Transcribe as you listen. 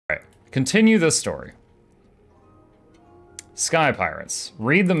Continue this story. Sky Pirates.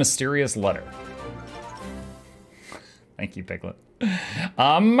 Read the mysterious letter. Thank you, Piglet.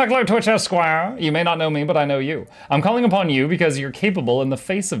 Mukluk Twitch Esquire. You may not know me, but I know you. I'm calling upon you because you're capable in the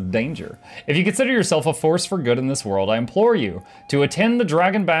face of danger. If you consider yourself a force for good in this world, I implore you to attend the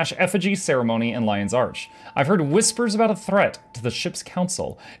Dragon Bash effigy ceremony in Lion's Arch. I've heard whispers about a threat to the ship's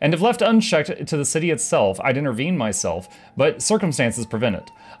council, and if left unchecked to the city itself, I'd intervene myself, but circumstances prevent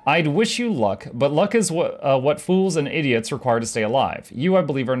it. I'd wish you luck, but luck is what fools and idiots require to stay alive. You, I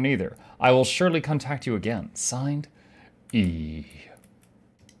believe, are neither. I will surely contact you again. Signed, E.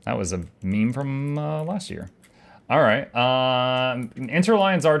 That was a meme from last year. All right. Enter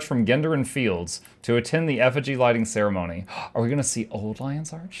Lion's Arch from Genderin Fields to attend the effigy lighting ceremony. Are we going to see old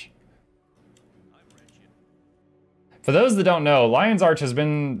Lion's Arch? For those that don't know, Lion's Arch has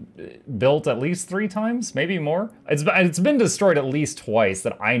been built at least 3 times, maybe more. It's been destroyed at least twice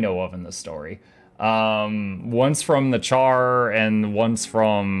that I know of in this story. Once from the Char and once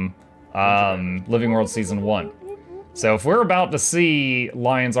from Living World Season 1. So if we're about to see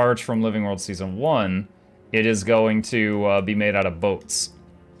Lion's Arch from Living World Season 1, it is going to be made out of boats.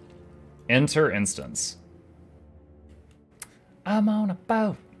 Enter instance. I'm on a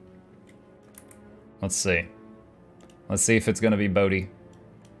boat. Let's see. Let's see if it's gonna be boaty.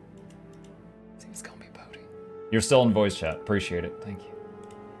 Let's see if it's gonna be boaty. You're still in voice chat. Appreciate it. Thank you.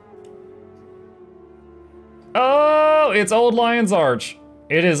 Oh, it's old Lion's Arch.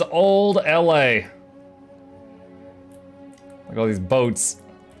 It is old LA. Look at all these boats.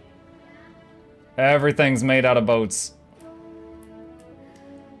 Everything's made out of boats.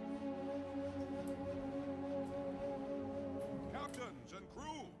 Captains and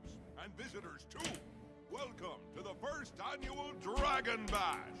crews and visitors too, welcome to the first annual Dragon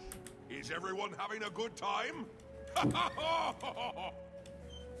Bash. Is everyone having a good time?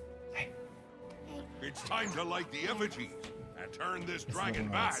 It's time to light the effigies and turn this Dragon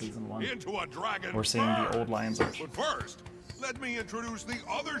Bash into a Dragon We're seeing the old Lion's Arch. But first, let me introduce the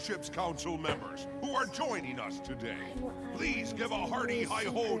other ship's council members who are joining us today. Please give a hearty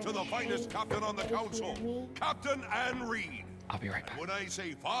hi-ho to the finest captain on the council, Captain Anne Reed. I'll be right back. When I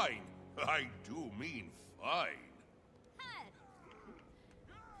say fine, I do mean fine.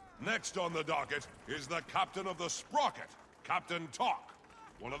 Next on the docket is the captain of the Sprocket, Captain Talk,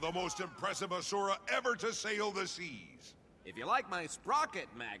 one of the most impressive Asura ever to sail the seas. If you like my sprocket,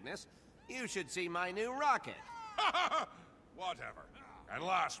 Magnus, you should see my new rocket. Whatever. And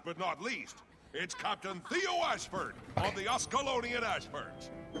last but not least, it's Captain Theo Ashford of the Ascalonian Ashfords.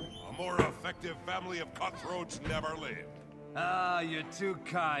 A more effective family of cutthroats never lived. Ah, you're too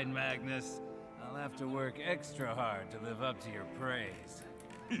kind, Magnus. I'll have to work extra hard to live up to your praise.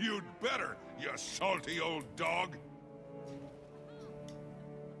 You'd better, you salty old dog.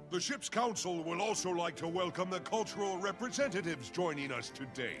 The ship's council will also like to welcome the cultural representatives joining us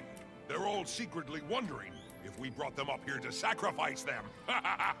today. They're all secretly wondering if we brought them up here to sacrifice them.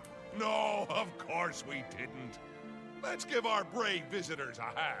 No, of course we didn't. Let's give our brave visitors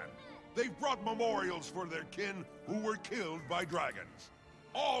a hand. They've brought memorials for their kin who were killed by dragons.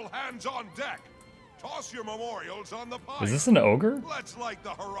 All hands on deck. Toss your memorials on the pile. Is this an ogre? Let's light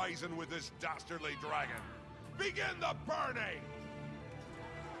the horizon with this dastardly dragon. Begin the burning!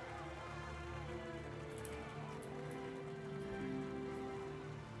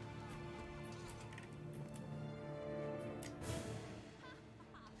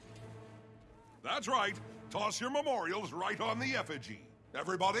 That's right. Toss your memorials right on the effigy.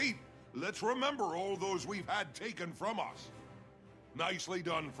 Everybody, let's remember all those we've had taken from us. Nicely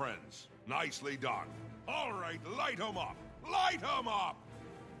done, friends. Nicely done. All right, light 'em up. Light 'em up!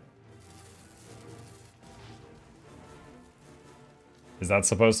 Is that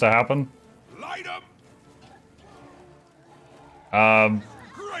supposed to happen? Light 'em?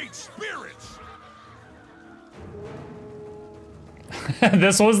 Great spirits!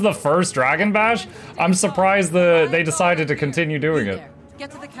 This was the first Dragon Bash? I'm surprised they decided to continue doing it.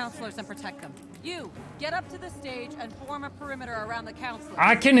 Get to the counselors and protect them. You, get up to the stage and form a perimeter around the counselors.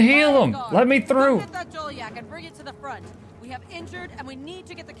 I can heal them! Let me through! Get that Joliak and bring it to the front. We have injured and we need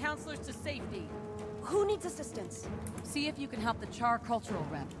to get the counselors to safety. Who needs assistance? See if you can help the Char cultural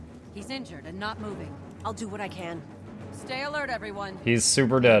rep. He's injured and not moving. I'll do what I can. Stay alert, everyone. He's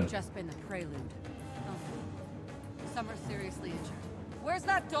super dead. Just been the prelude. Oh. Some are seriously injured. Where's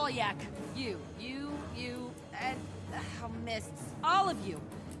that Dolyak? You, and... mists. All of you.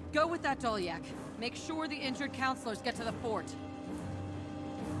 Go with that Dolyak. Make sure the injured counselors get to the fort.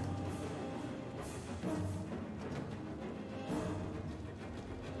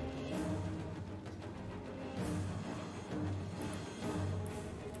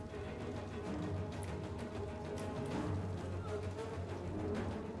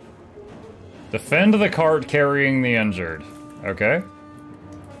 Defend the cart carrying the injured. Okay.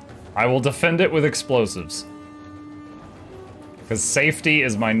 I will defend it with explosives. Because safety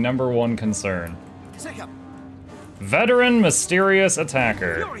is my #1 concern. Veteran mysterious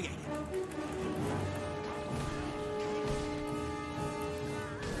attacker. I'm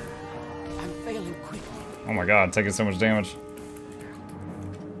failing quickly. Oh my god, taking so much damage.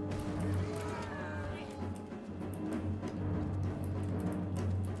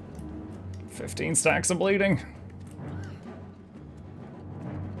 "15 stacks of bleeding."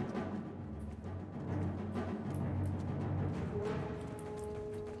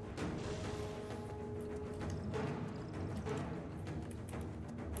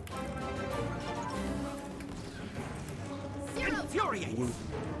 Infuriating.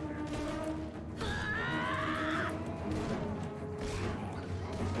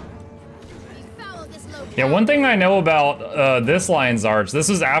 Yeah, one thing I know about this Lion's Arch, this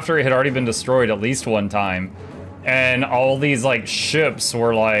was after it had already been destroyed at least one time, and all these, like, ships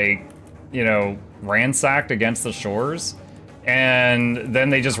were, like, you know, ransacked against the shores, and then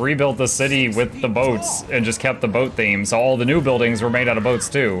they just rebuilt the city with the boats and just kept the boat theme, so all the new buildings were made out of boats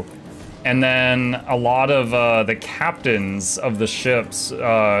too. And then a lot of the captains of the ships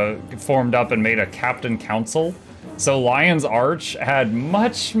formed up and made a captain council. So Lion's Arch had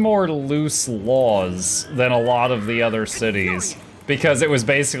much more loose laws than a lot of the other cities, because it was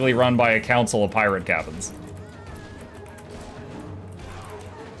basically run by a council of pirate captains.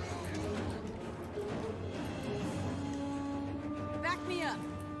 Back me up.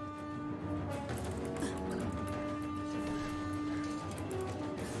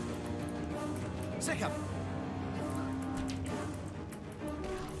 Sick him.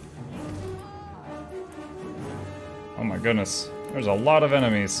 Oh my goodness, there's a lot of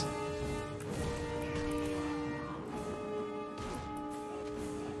enemies.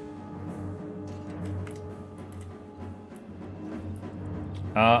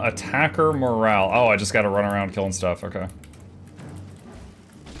 Attacker morale. Oh, I just gotta run around killing stuff, okay.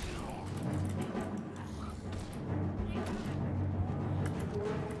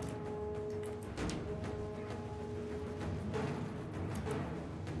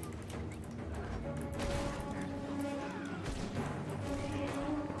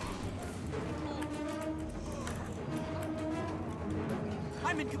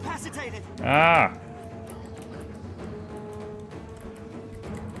 I'm incapacitated. Ah!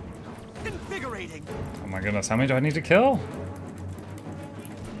 Invigorating. Oh my goodness, how many do I need to kill?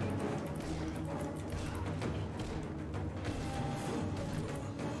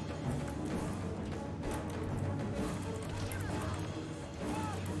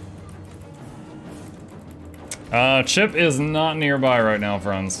 Chip is not nearby right now,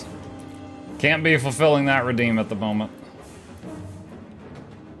 friends. Can't be fulfilling that redeem at the moment.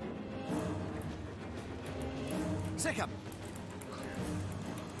 Sick him.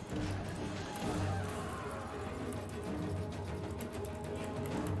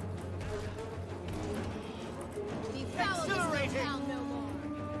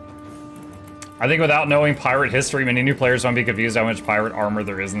 I think without knowing pirate history, many new players might be confused how much pirate armor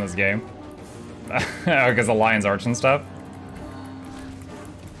there is in this game. Because of Lion's Arch and stuff.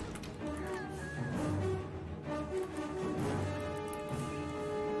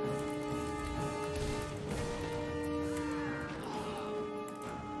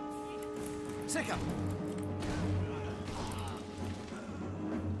 Sick him.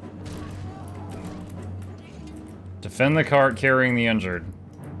 Defend the cart carrying the injured.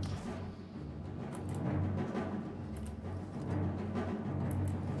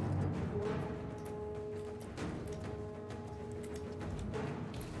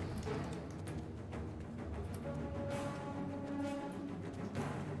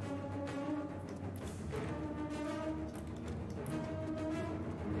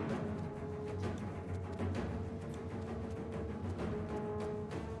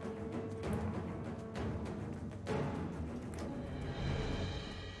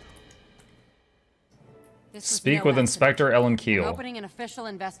 Speak with Inspector Ellen Keel. I'm opening an official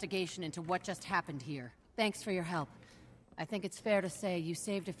investigation into what just happened here. Thanks for your help. I think it's fair to say you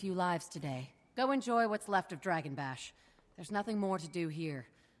saved a few lives today. Go enjoy what's left of Dragon Bash. There's nothing more to do here.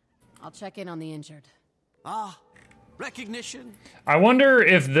 I'll check in on the injured. Ah, recognition. I wonder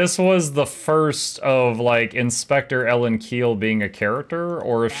if this was the first of, like, Inspector Ellen Keel being a character,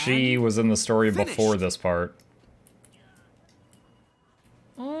 or if she was in the story before this part.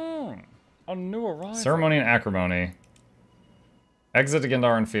 A new arrival. Ceremony and acrimony. Exit to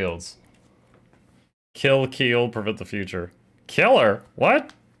Gendaran Fields. Kill Keel, prevent the future. Killer?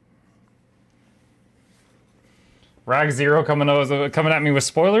 What? Rag Zero coming at me with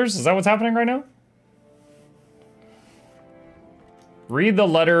spoilers? Is that what's happening right now? Read the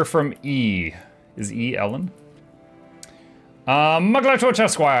letter from E. Is E Ellen? Mukluk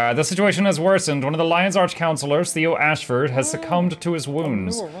Esquire, the situation has worsened. One of the Lion's Arch counselors, Theo Ashford, has succumbed to his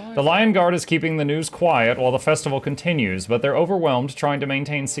wounds. The Lion Guard is keeping the news quiet while the festival continues, but they're overwhelmed trying to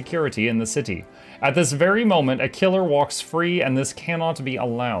maintain security in the city. At this very moment, a killer walks free, and this cannot be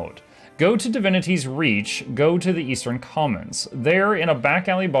allowed. Go to Divinity's Reach, go to the Eastern Commons. There, in a back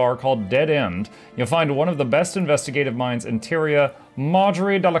alley bar called Dead End, you'll find one of the best investigative minds in Tyria,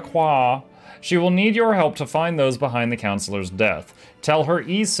 Marjorie Delacroix. She will need your help to find those behind the counselor's death. Tell her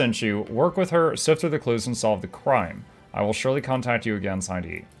E sent you, work with her, sift through the clues, and solve the crime. I will surely contact you again, signed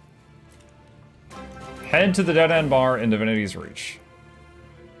E. Head to the Dead End Bar in Divinity's Reach.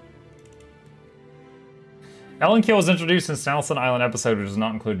 Ellen Keel was introduced in Southland Island episode, which is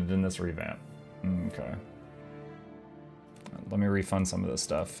not included in this revamp. Okay. Let me refund some of this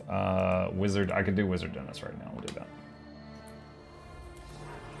stuff. Wizard, I could do Wizard Dennis right now, we'll do that.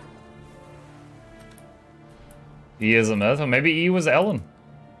 E is a myth. Well, maybe E was Ellen.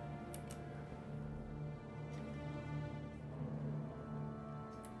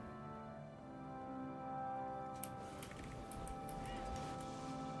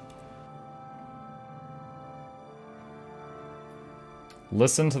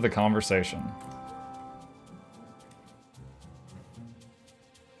 Listen to the conversation.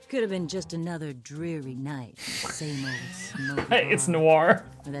 Could have been just another dreary night. Same old smoky It's bar, noir.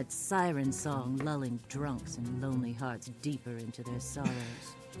 with that siren song lulling drunks and lonely hearts deeper into their sorrows.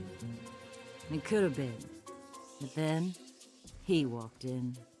 It could have been. But then, he walked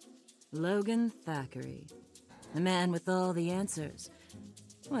in. Logan Thackeray. The man with all the answers.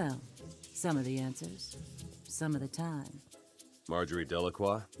 Well, some of the answers. Some of the time. Marjorie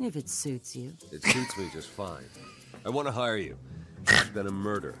Delacroix? If it suits you. It suits me just fine. I want to hire you. There's been a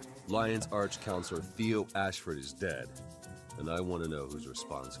murder. Lion's Arch counselor Theo Ashford is dead. And I want to know who's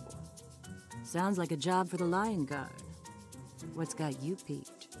responsible. Sounds like a job for the Lion Guard. What's got you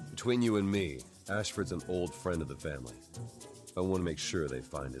peaked? Between you and me, Ashford's an old friend of the family. I want to make sure they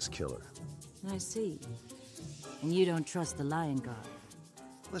find his killer. I see. And you don't trust the Lion Guard.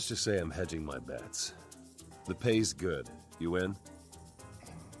 Let's just say I'm hedging my bets. The pay's good. You in?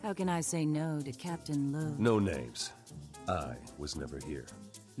 How can I say no to Captain Lowe? No names. I was never here.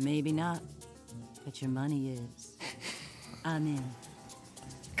 Maybe not, but your money is. I'm in.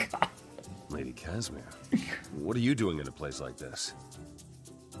 Lady Casimir, what are you doing in a place like this?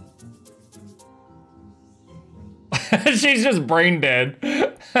 She's just brain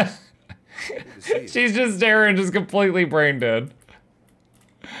dead. She's just staring, just completely brain dead.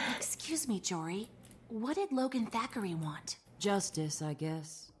 Excuse me, Jory. What did Logan Thackeray want? Justice, I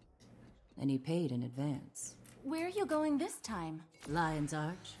guess. And he paid in advance. Where are you going this time? Lion's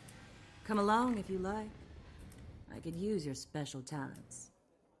Arch. Come along if you like. I could use your special talents.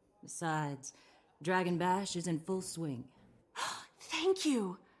 Besides, Dragon Bash is in full swing. Thank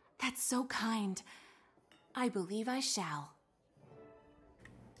you. That's so kind. I believe I shall.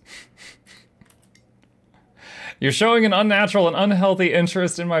 You're showing an unnatural and unhealthy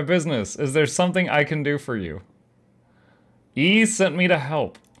interest in my business. Is there something I can do for you? E sent me to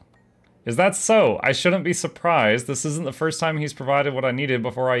help. Is that so? I shouldn't be surprised. This isn't the first time he's provided what I needed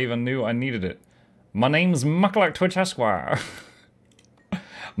before I even knew I needed it. My name's Mukluk Esquire.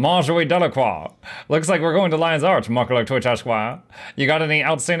 Marjorie Delacroix. Looks like we're going to Lion's Arch, Mukluk Esquire. You got any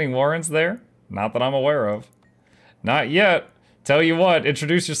outstanding warrants there? Not that I'm aware of. Not yet. Tell you what,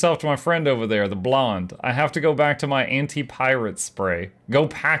 introduce yourself to my friend over there, the blonde. I have to go back to my anti-pirate spray. Go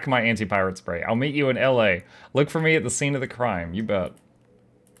pack my anti-pirate spray. I'll meet you in LA. Look for me at the scene of the crime, you bet.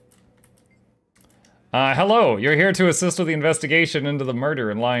 Hello, you're here to assist with the investigation into the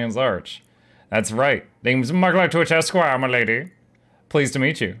murder in Lion's Arch. That's right. Name's Mukluk Esquire, my lady. Pleased to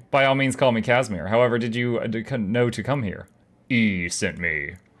meet you. By all means, call me Casimir. However, did you know to come here? E sent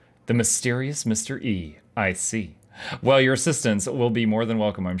me. The mysterious Mr. E. I see. Well, your assistance will be more than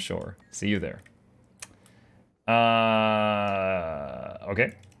welcome, I'm sure. See you there.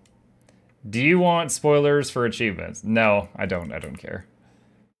 Okay. Do you want spoilers for achievements? No, I don't. I don't care.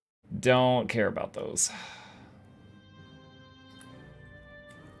 Don't care about those.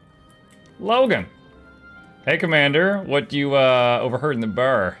 Logan. Hey, Commander. What you overheard in the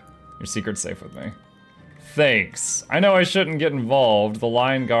bar? Your secret's safe with me. Thanks. I know I shouldn't get involved. The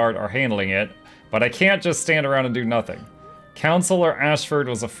Lion Guard are handling it, but I can't just stand around and do nothing. Counselor Ashford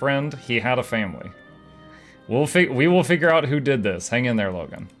was a friend. He had a family. We will figure out who did this. Hang in there,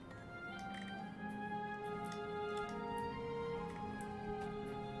 Logan.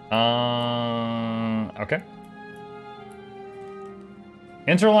 Okay.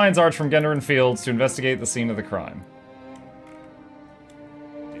 Enter Lion's Arch from Genderin Fields to investigate the scene of the crime.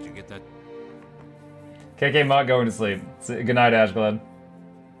 Did you get that? KK Mott going to sleep. Good night, Ashglad.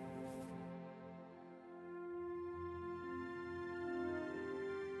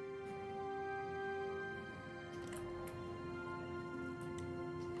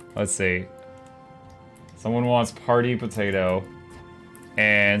 Let's see. Someone wants party potato.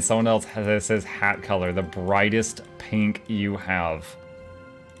 And someone else this says hat color. The brightest pink you have.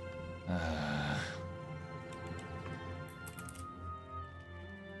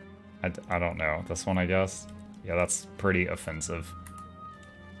 I don't know. This one, I guess? Yeah, that's pretty offensive.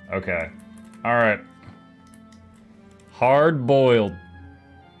 Okay. Alright. Hard boiled.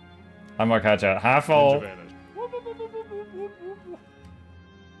 I'm gonna catch out. Half full.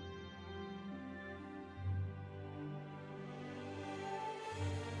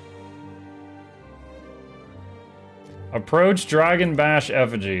 Approach Dragon Bash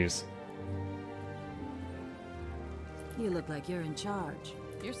effigies. You look like you're in charge.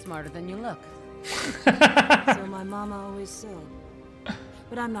 You're smarter than you look. So my mama always said.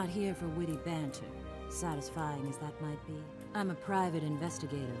 But I'm not here for witty banter, satisfying as that might be. I'm a private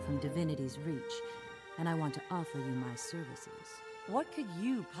investigator from Divinity's Reach, and I want to offer you my services. What could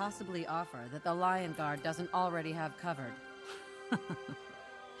you possibly offer that the Lion Guard doesn't already have covered?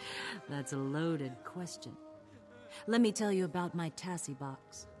 That's a loaded question. Let me tell you about my Tassie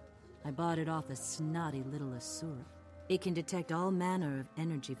box. I bought it off a snotty little Asura. It can detect all manner of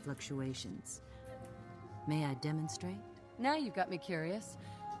energy fluctuations. May I demonstrate? Now you've got me curious.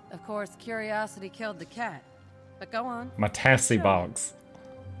 Of course, curiosity killed the cat. But go on. My Tassie box.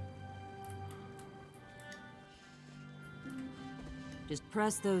 Just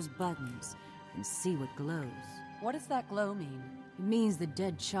press those buttons and see what glows. What does that glow mean? It means the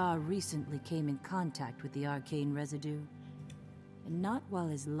dead Char recently came in contact with the arcane residue. And not while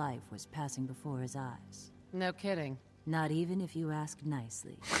his life was passing before his eyes. No kidding. Not even if you ask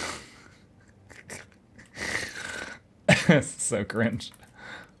nicely. So cringe.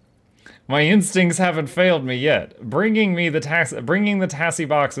 My instincts haven't failed me yet. Bringing the Tassie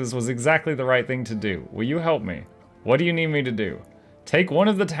boxes was exactly the right thing to do. Will you help me? What do you need me to do? Take one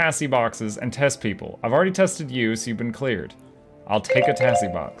of the Tassie boxes and test people. I've already tested you, so you've been cleared. I'll take a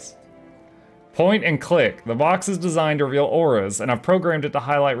Tassie box. Point and click. The box is designed to reveal auras, and I've programmed it to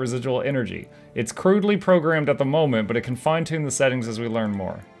highlight residual energy. It's crudely programmed at the moment, but it can fine-tune the settings as we learn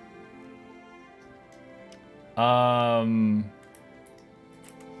more. Oh,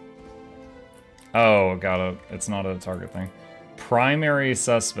 got it. It's not a target thing. Primary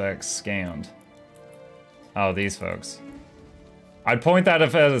suspects scanned. Oh, these folks. I'd point that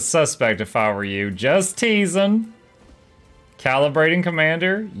as a suspect if I were you. Just teasing. Calibrating,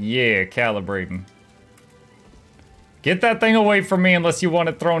 Commander? Yeah, calibrating. Get that thing away from me unless you want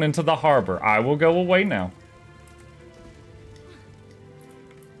it thrown into the harbor. I will go away now.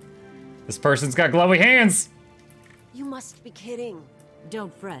 This person's got glowy hands. You must be kidding.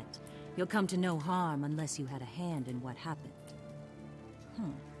 Don't fret. You'll come to no harm unless you had a hand in what happened.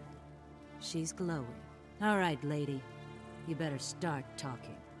 She's glowing. All right, lady. You better start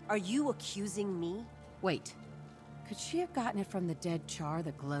talking. Are you accusing me? Wait. Could she have gotten it from the dead Char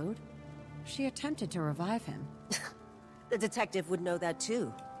that glowed? She attempted to revive him. The detective would know that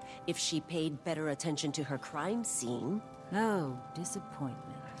too, if she paid better attention to her crime scene. Oh, disappointment.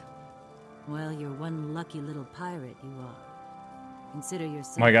 Well, you're one lucky little pirate, you are. Consider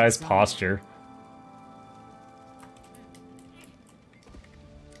yourself... My guy's sorry. posture.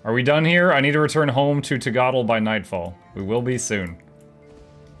 Are we done here? I need to return home to Tegodal by nightfall. We will be soon.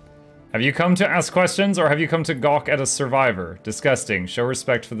 Have you come to ask questions, or have you come to gawk at a survivor? Disgusting. Show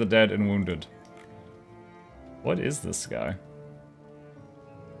respect for the dead and wounded. What is this guy?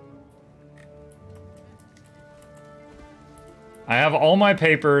 I have all my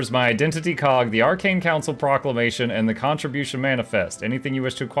papers, my identity cog, the Arcane Council proclamation, and the contribution manifest. Anything you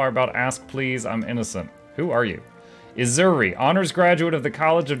wish to inquire about, ask please. I'm innocent. Who are you? Izuri, honors graduate of the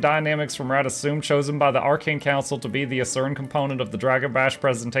College of Dynamics from Radasum, chosen by the Arcane Council to be the Asuran component of the Dragon Bash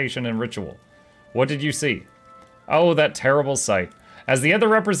presentation and ritual. What did you see? Oh, that terrible sight. As the other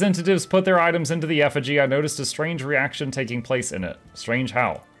representatives put their items into the effigy, I noticed a strange reaction taking place in it. Strange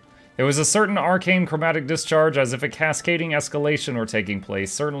how? There was a certain arcane chromatic discharge, as if a cascading escalation were taking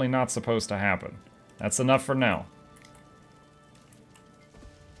place, certainly not supposed to happen. That's enough for now.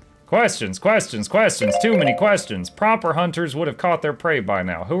 Questions, questions, questions, too many questions. Proper hunters would have caught their prey by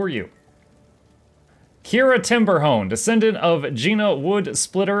now. Who are you? Kira Timberhone, descendant of Gina Wood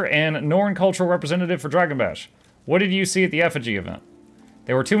Splitter and Norn cultural representative for Dragon Bash. What did you see at the effigy event?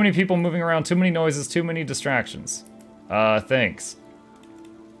 There were too many people moving around, too many noises, too many distractions. Thanks.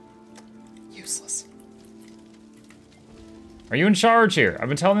 Useless. Are you in charge here? I've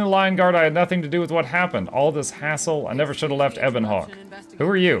been telling the Lion Guard I had nothing to do with what happened. All this hassle, I never should have left Ebonhawk. Who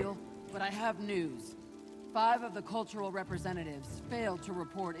are you? But I have news. 5 of the cultural representatives failed to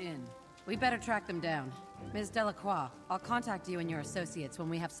report in. We better track them down. Ms. Delacroix, I'll contact you and your associates when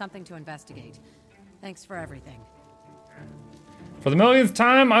we have something to investigate. Thanks for everything. For the millionth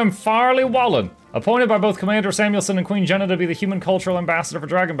time, I'm Farley Wallen, appointed by both Commander Samuelson and Queen Jenna to be the human cultural ambassador for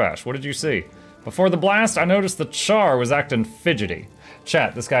Dragon Bash. What did you see? Before the blast, I noticed the Char was acting fidgety.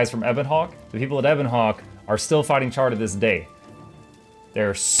 Chat, this guy's from Ebonhawk. The people at Ebonhawk are still fighting Char to this day.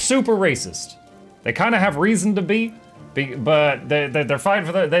 They're super racist. They kind of have reason to be, but they're fighting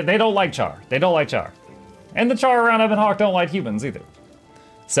for they don't like Char. They don't like Char. And the Char around Ebonhawk don't like humans either.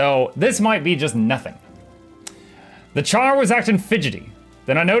 So this might be just nothing. The Char was acting fidgety.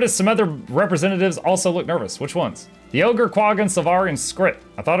 Then I noticed some other representatives also looked nervous. Which ones? The Ogre, Quaggan, Savari, and Skrit.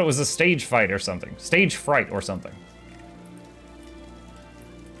 I thought it was a stage fight or something. Stage fright or something.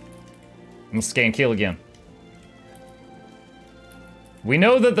 I'm gonna scan Keel again. We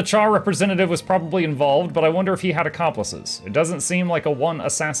know that the Char representative was probably involved, but I wonder if he had accomplices. It doesn't seem like a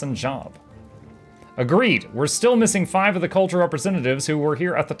one-assassin job. Agreed. We're still missing 5 of the cultural representatives who were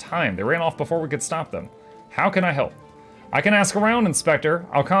here at the time. They ran off before we could stop them. How can I help? I can ask around, Inspector.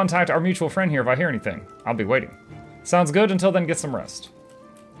 I'll contact our mutual friend here if I hear anything. I'll be waiting. Sounds good. Until then, get some rest.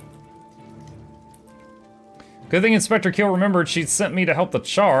 Good thing Inspector Keel remembered she'd sent me to help the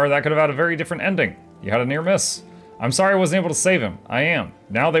Char. That could have had a very different ending. You had a near miss. I'm sorry I wasn't able to save him. I am.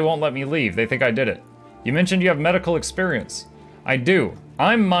 Now they won't let me leave. They think I did it. You mentioned you have medical experience. I do.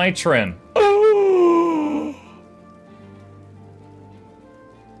 I'm Mai Trin.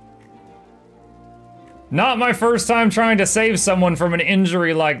 Not my first time trying to save someone from an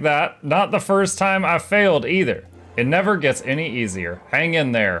injury like that. Not the first time I failed either. It never gets any easier. Hang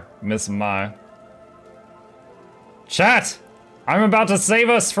in there, Miss Mai. Chat! I'm about to save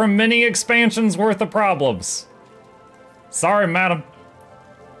us from many expansions worth of problems. Sorry, madam.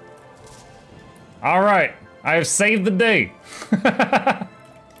 Alright, I have saved the day.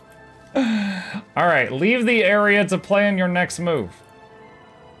 Alright, leave the area to plan your next move.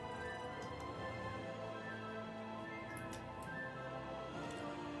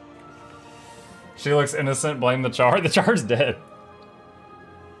 She looks innocent, blame the Char. The Char's dead.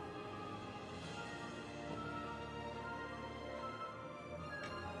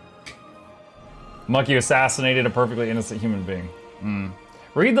 Monkey assassinated a perfectly innocent human being.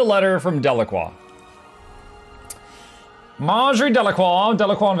 Read the letter from Delacroix. Marjorie Delacroix,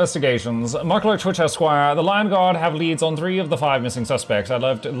 Delacroix Investigations. Mukluk Twitch Esquire. The Lion Guard have leads on 3 of the 5 missing suspects. I'd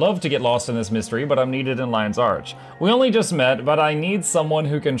love to get lost in this mystery, but I'm needed in Lion's Arch. We only just met, but I need someone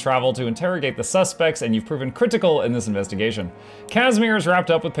who can travel to interrogate the suspects, and you've proven critical in this investigation. Casimir is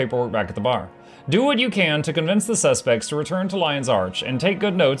wrapped up with paperwork back at the bar. Do what you can to convince the suspects to return to Lion's Arch, and take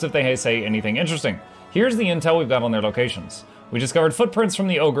good notes if they say anything interesting. Here's the intel we've got on their locations. We discovered footprints from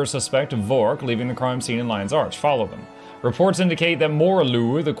the ogre suspect, Vork, leaving the crime scene in Lion's Arch. Follow them. Reports indicate that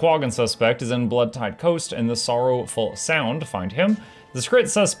Moraloo, the Quaggan suspect, is in Bloodtide Coast and the Sorrowful Sound. Find him. The Skrit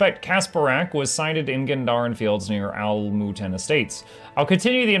suspect, Kasparak, was sighted in Gendaran Fields near Almuten Estates. I'll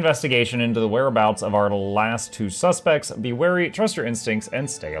continue the investigation into the whereabouts of our last 2 suspects. Be wary, trust your instincts, and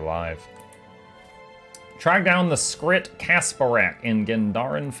stay alive. Track down the Skrit Kasparak in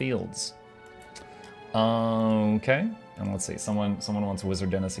Gendaran Fields. Okay. And let's see, someone wants Wizard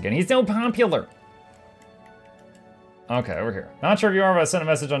Dennis again. He's so popular! Okay, over here. Not sure if you are, but I sent a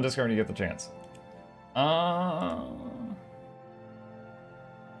message on Discord when you get the chance.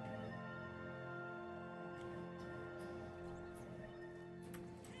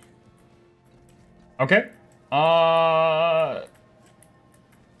 Okay.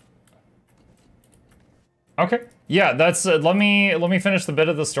 Okay. Yeah, that's let me finish the bit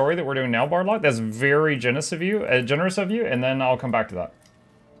of the story that we're doing now, Bardlock. That's very generous of you, and then I'll come back to that.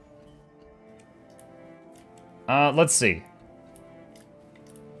 Let's see.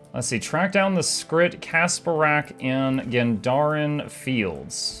 Let's see. Track down the Skrit Kasparak in Gendaran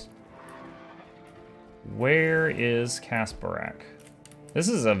Fields. Where is Kasparak? This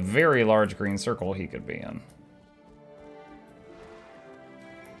is a very large green circle he could be in.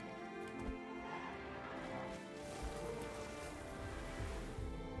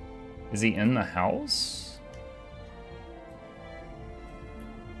 Is he in the house?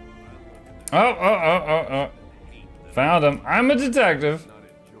 Oh. Found him. I'm a detective.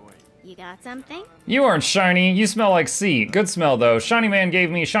 You got something? You aren't shiny. You smell like sea. Good smell, though. Shiny Man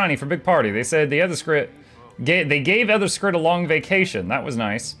gave me shiny for big party. They said the other Skrit... They gave other Skrit a long vacation. That was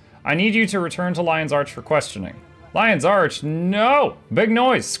nice. I need you to return to Lion's Arch for questioning. Lion's Arch, no! Big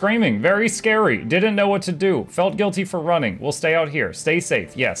noise, screaming, very scary. Didn't know what to do. Felt guilty for running. We'll stay out here. Stay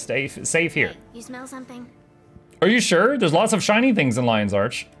safe. Yes, stay safe here. Hey, you smell something? Are you sure? There's lots of shiny things in Lion's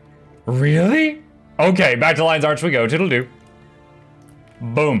Arch. Really? Okay, back to Lion's Arch we go. Toodle-doo.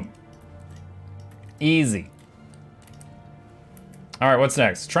 Boom. Easy. Alright, what's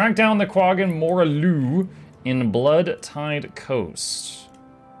next? Track down the Quaggan Moraloo in Blood Tide Coast.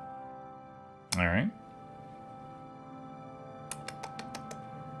 Alright.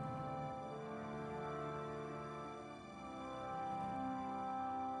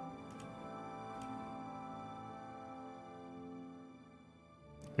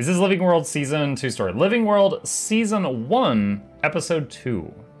 This is Living World Season 2 story. Living World Season 1, Episode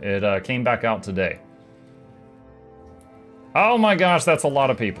 2. It came back out today. Oh my gosh, that's a lot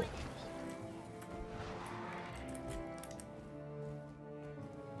of people.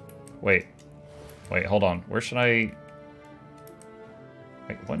 Wait, hold on. Where should I...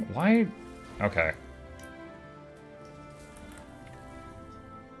 Wait, what? Why? Okay.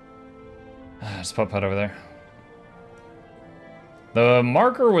 Just put over there. The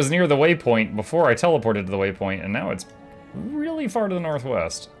marker was near the waypoint before I teleported to the waypoint, and now it's really far to the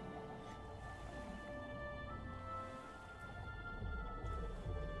northwest.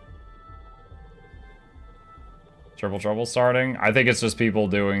 Trouble starting? I think it's just people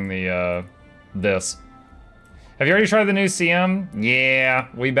doing the, this. Have you already tried the new CM? Yeah,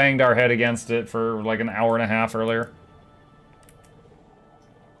 we banged our head against it for like an hour and a half earlier.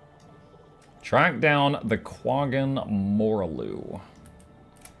 Track down the Quaggan Moraloo.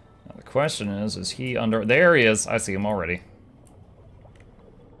 Now the question is he under... There he is. I see him already.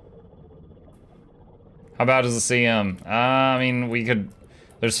 How bad is the CM? I mean, we could...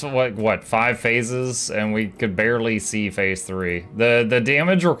 There's, what, 5 phases? And we could barely see phase 3. The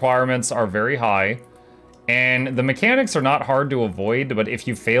damage requirements are very high. And the mechanics are not hard to avoid, but if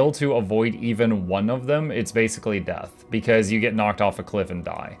you fail to avoid even one of them, it's basically death. Because you get knocked off a cliff and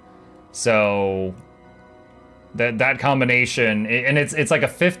die. So that combination, and it's like a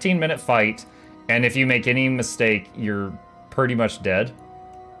 15-minute fight, and if you make any mistake, you're pretty much dead.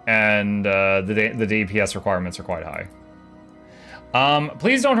 And the DPS requirements are quite high.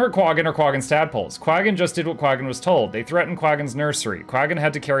 Please don't hurt Quaggan or Quaggan's tadpoles. Quaggan just did what Quaggan was told. They threatened Quaggan's nursery. Quaggan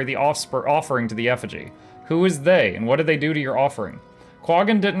had to carry the offering to the effigy. Who is they, and what did they do to your offering?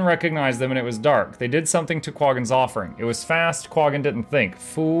 Quaggan didn't recognize them and it was dark. They did something to Quaggan's offering. It was fast, Quaggan didn't think.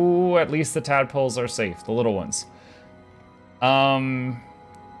 Foo, at least the tadpoles are safe, the little ones.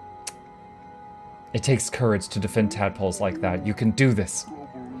 It takes courage to defend tadpoles like that. You can do this.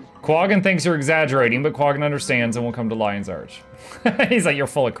 Quaggan thinks you're exaggerating, but Quaggan understands and will come to Lion's Arch. He's like, you're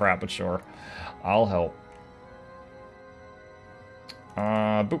full of crap, but sure. I'll help.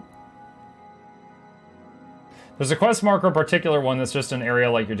 Boop. There's a quest marker, a particular one that's just an area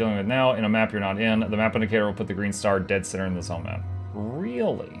like you're dealing with now. In a map you're not in, the map indicator will put the green star dead center in the zone map.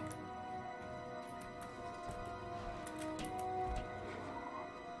 Really?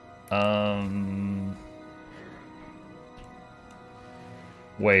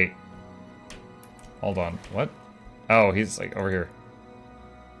 Wait. Hold on. What? Oh, he's like over here.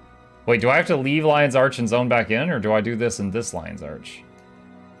 Wait, do I have to leave Lion's Arch and zone back in, or do I do this in this Lion's Arch?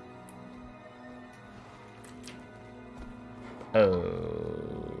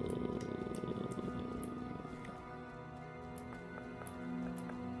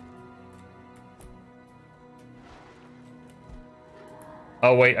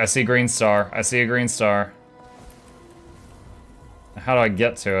 Oh wait, I see green star. I see a green star. How do I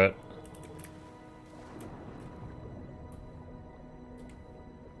get to it?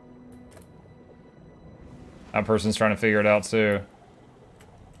 That person's trying to figure it out too.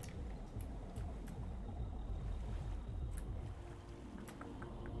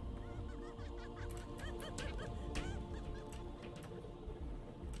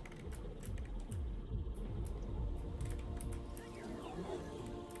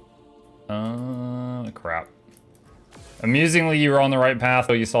 Crap. Amusingly, you were on the right path,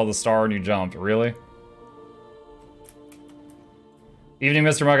 though you saw the star and you jumped. Really? Evening,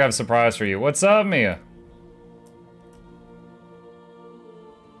 Mr. Mug, I have a surprise for you. What's up, Mia?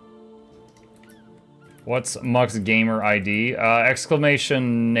 What's Muck's gamer ID?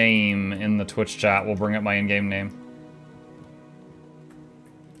 Exclamation name in the Twitch chat will bring up my in-game name.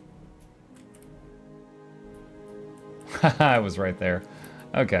 I was right there.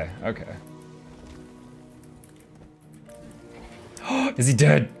 Okay, okay. Is he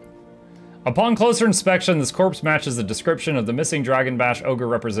dead? Upon closer inspection, this corpse matches the description of the missing Dragon Bash Ogre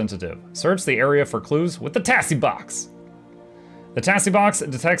representative. Search the area for clues with the Tassie box. The Tassie box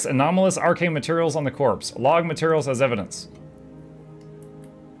detects anomalous arcane materials on the corpse. Log materials as evidence.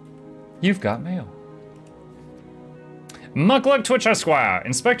 You've got mail. Mukluk Twitch Esquire.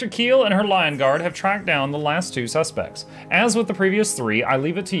 Inspector Keel and her Lion Guard have tracked down the last 2 suspects. As with the previous 3, I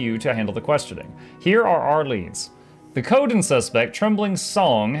leave it to you to handle the questioning. Here are our leads. The Coden suspect, Trembling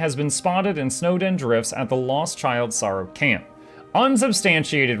Song, has been spotted in Snowden Drifts at the Lost Child Sorrow camp.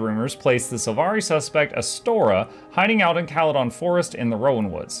 Unsubstantiated rumors place the Silvari suspect, Astora, hiding out in Caledon Forest in the Rowan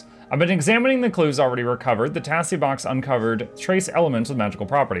Woods. I've been examining the clues already recovered. The Tassie box uncovered trace elements with magical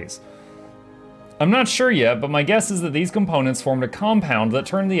properties. I'm not sure yet, but my guess is that these components formed a compound that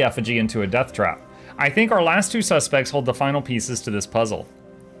turned the effigy into a death trap. I think our last 2 suspects hold the final pieces to this puzzle.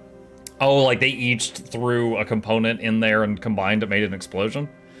 Oh, like they each threw a component in there and combined it made an explosion?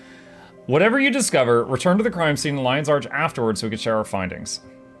 Whatever you discover, return to the crime scene in Lion's Arch afterwards so we can share our findings.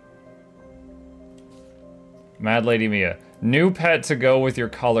 Mad Lady Mia. New pet to go with your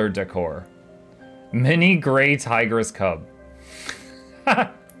color decor. Mini gray tigress cub.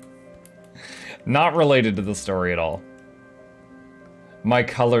 Not related to the story at all. My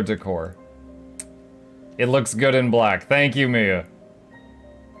color decor. It looks good in black. Thank you, Mia.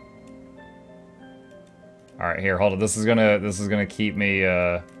 Alright, here, hold on. This is gonna keep me,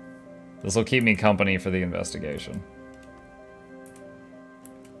 this will keep me company for the investigation.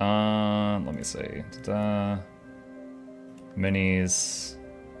 Let me see. Minis.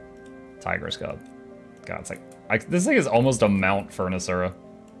 Tiger's Cub. God, it's like, this thing is almost a mount for an Asura.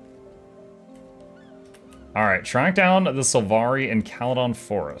 Alright, track down the Silvari in Caledon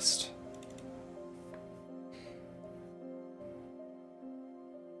Forest.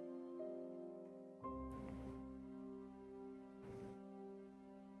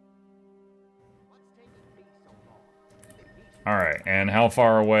 Alright, and how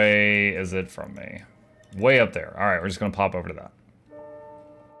far away is it from me? Way up there. Alright, we're just gonna pop over to that.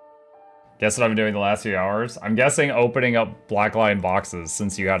 Guess what I've been doing the last few hours? I'm guessing opening up Black Lion boxes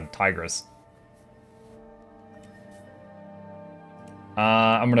since you had Tigress.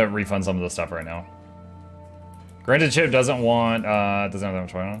 I'm gonna refund some of this stuff right now. Granted Chip doesn't want, doesn't have that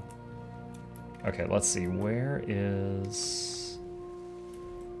much going on. Okay, let's see, where is...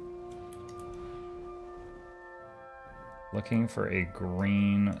 Looking for a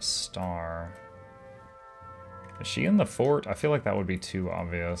green star. Is she in the fort? I feel like that would be too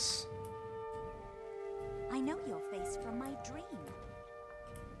obvious. I know your face from my dream.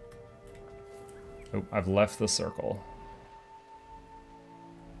 Oh, I've left the circle.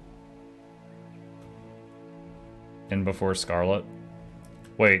 In before Scarlet.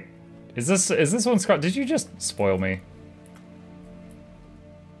 Wait, is this one Scarlet? Did you just spoil me?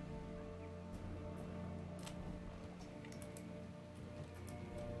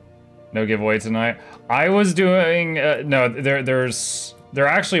 No giveaway tonight. I was doing no. There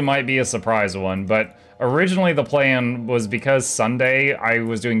actually might be a surprise one, but originally the plan was because Sunday I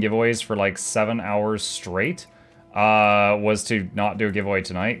was doing giveaways for like 7 hours straight. Was to not do a giveaway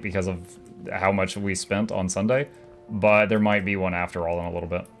tonight because of how much we spent on Sunday. But there might be one after all in a little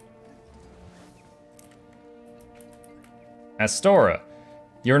bit. Astora,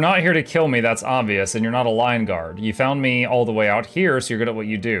 you're not here to kill me, that's obvious, and you're not a Lion Guard. You found me all the way out here, so you're good at what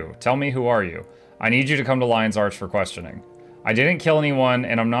you do. Tell me, who are you? I need you to come to Lion's Arch for questioning. I didn't kill anyone,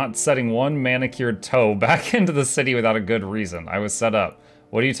 and I'm not setting one manicured toe back into the city without a good reason. I was set up.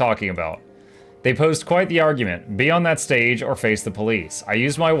 What are you talking about? They posed quite the argument. Be on that stage or face the police. I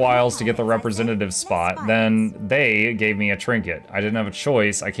used my wiles to get the representative spot, then they gave me a trinket. I didn't have a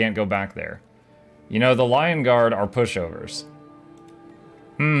choice, I can't go back there. You know, the Lion Guard are pushovers.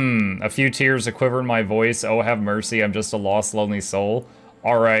 A few tears a quiver in my voice. Oh, have mercy, I'm just a lost, lonely soul.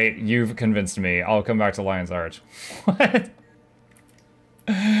 Alright, you've convinced me. I'll come back to Lion's Arch. What?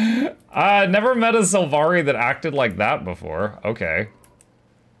 I never met a Silvari that acted like that before. Okay.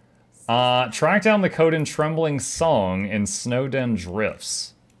 Track down the code in Trembling Song in Snowden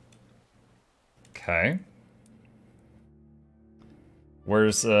Drifts. Okay.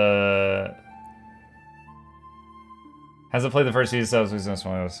 Where's, Has it played the first few subs?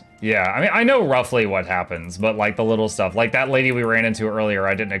 Yeah, I mean, I know roughly what happens, but like the little stuff. Like that lady we ran into earlier,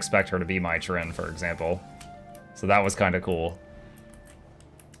 I didn't expect her to be my Trin, for example. So that was kind of cool.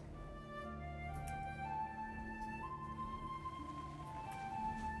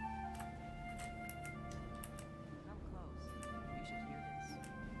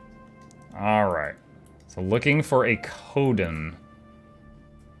 Alright. So looking for a Coden.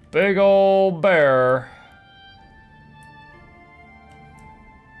 Big ol' bear.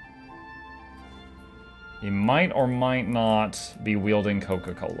 He might or might not be wielding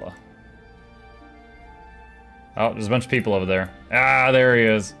Coca-Cola. Oh, there's a bunch of people over there. Ah, there he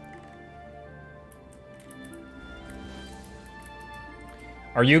is.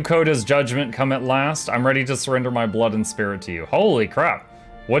 Are you Coda's judgment come at last? I'm ready to surrender my blood and spirit to you. Holy crap.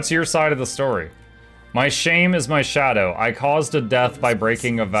 What's your side of the story? My shame is my shadow. I caused a death by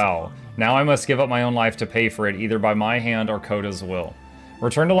breaking a vow. Now I must give up my own life to pay for it, either by my hand or Coda's will.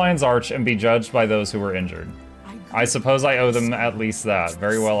 Return to Lion's Arch and be judged by those who were injured. I suppose I owe them at least that.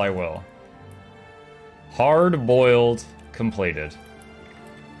 Very well, I will. Hard-boiled, completed.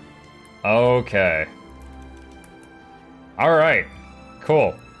 Okay. Alright.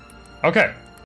 Cool. Okay.